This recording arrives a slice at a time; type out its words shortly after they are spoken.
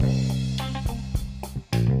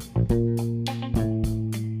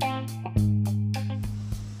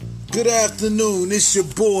Good afternoon, it's your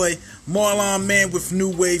boy Marlon Man with New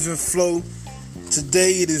Wave and Flow.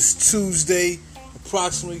 Today it is Tuesday,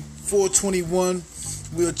 approximately 4:21.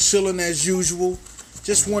 We're chilling as usual.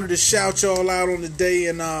 Just wanted to shout y'all out on the day,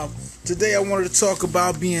 and today I wanted to talk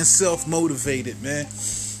about being self-motivated, man.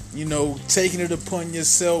 You know, taking it upon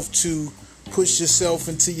yourself to push yourself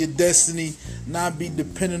into your destiny, not be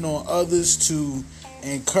dependent on others to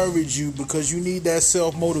encourage you, because you need that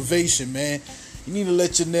self-motivation, man. You need to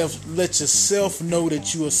let yourself know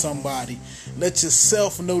that you are somebody. Let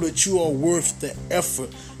yourself know that you are worth the effort.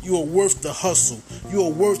 You are worth the hustle. You are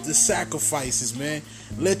worth the sacrifices, man.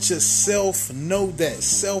 Let yourself know that.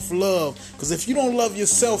 Self-love. Because if you don't love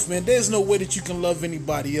yourself, man, there's no way that you can love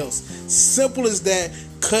anybody else. Simple as that.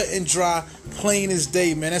 Cut and dry. Plain as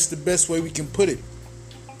day, man. That's the best way we can put it.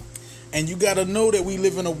 And you got to know that we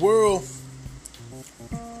live in a world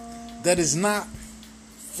that is not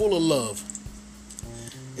full of love.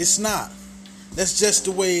 It's not. That's just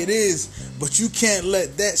the way it is. But you can't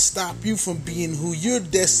let that stop you from being who you're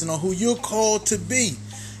destined or who you're called to be.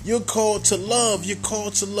 You're called to love. You're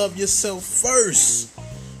called to love yourself first.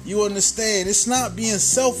 You understand? It's not being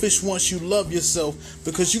selfish once you love yourself,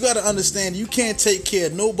 because you got to understand you can't take care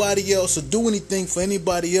of nobody else or do anything for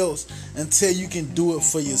anybody else until you can do it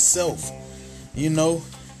for yourself. You know?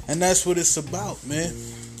 And that's what it's about, man.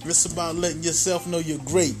 It's about letting yourself know you're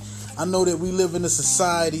great. I know that we live in a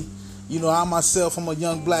society, you know, I'm a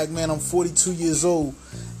young black man, I'm 42 years old,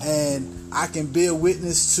 and I can bear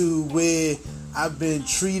witness to where I've been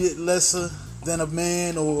treated lesser than a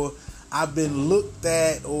man, or I've been looked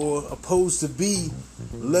at or opposed to be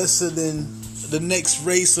lesser than the next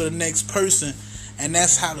race or the next person, and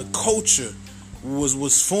that's how the culture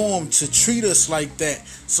was formed to treat us like that.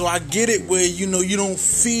 So I get it where, you know, you don't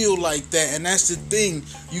feel like that, and that's the thing.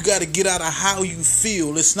 You got to get out of how you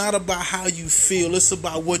feel. It's not about how you feel, it's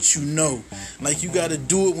about what you know. Like, you got to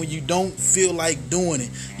do it when you don't feel like doing it.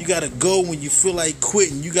 You got to go when you feel like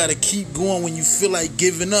quitting. You got to keep going when you feel like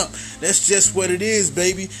giving up. That's just what it is,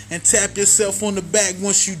 baby. And tap yourself on the back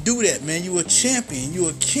once you do that, man. You a champion, you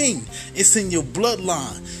a king. It's in your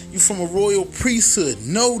bloodline. You from a royal priesthood.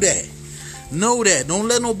 Know that. Know that. Don't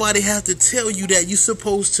let nobody have to tell you that. You're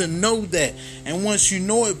supposed to know that. And once you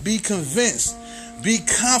know it, be convinced. Be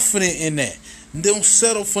confident in that. Don't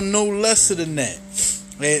settle for no lesser than that.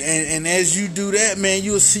 And as you do that, man,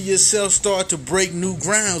 you'll see yourself start to break new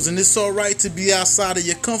grounds. And it's all right to be outside of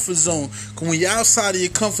your comfort zone. Because when you're outside of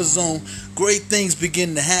your comfort zone, great things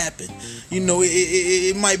begin to happen. You know,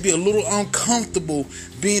 it might be a little uncomfortable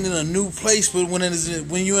being in a new place, but when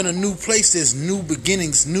you're in a new place, there's new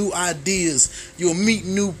beginnings, new ideas. You'll meet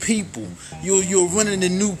new people. You'll run into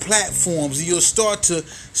new platforms. You'll start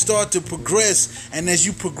to progress, and as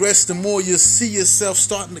you progress, the more you'll see yourself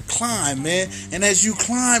starting to climb, man. And as you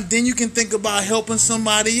climb, then you can think about helping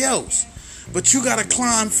somebody else. But you gotta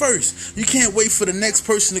climb first. You can't wait for the next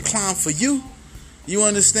person to climb for you. You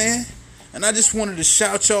understand? And I just wanted to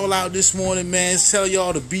shout y'all out this morning, man. Tell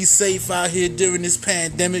y'all to be safe out here during this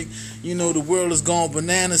pandemic. You know, the world has gone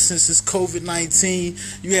bananas since this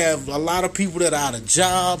COVID-19. You have a lot of people that are out of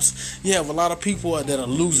jobs. You have a lot of people that are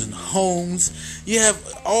losing homes. You have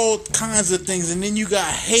all kinds of things. And then you got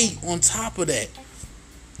hate on top of that.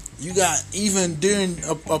 You got, even during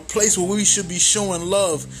a place where we should be showing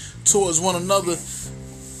love towards one another,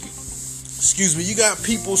 you got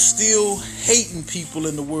people still hating people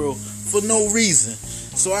in the world for no reason.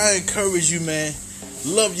 So I encourage you, man,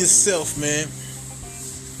 love yourself, man.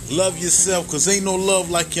 Love yourself, because ain't no love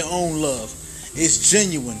like your own love. It's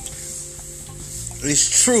genuine.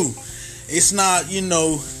 It's true. It's not, you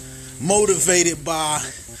know, motivated by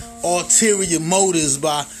ulterior motives,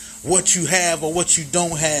 by what you have or what you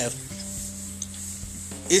don't have.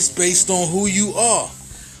 It's based on who you are.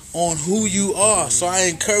 On who you are. So I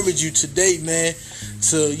encourage you today, man,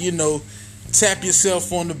 to, you know, tap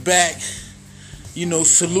yourself on the back, you know,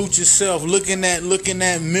 salute yourself, look in that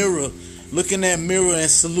mirror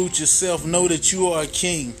and salute yourself. Know that you are a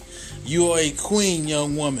king, you are a queen,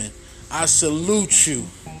 young woman. I salute you,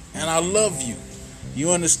 and I love you.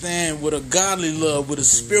 You understand? With a godly love, with a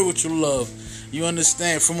spiritual love. You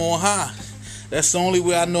understand? From on high. That's the only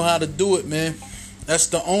way I know how to do it, man. That's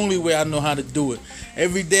the only way I know how to do it.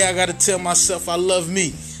 Every day I gotta tell myself I love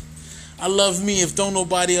me. I love me if don't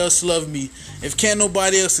nobody else love me. If can't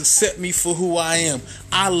nobody else accept me for who I am,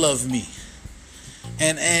 I love me.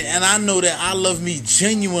 And I know that I love me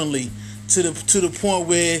genuinely to the point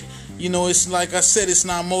where, you know, it's like I said, it's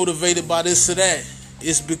not motivated by this or that.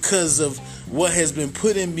 It's because of what has been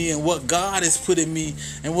put in me and what God has put in me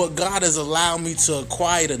and what God has allowed me to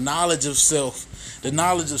acquire, the knowledge of self, the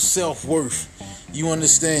knowledge of self-worth. You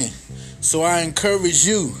understand? So I encourage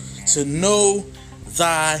you to know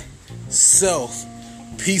thyself.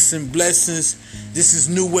 Peace and blessings. This is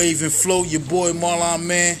New Wave and Flow. Your boy Marlon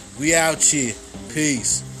Man. We out here.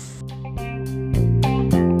 Peace.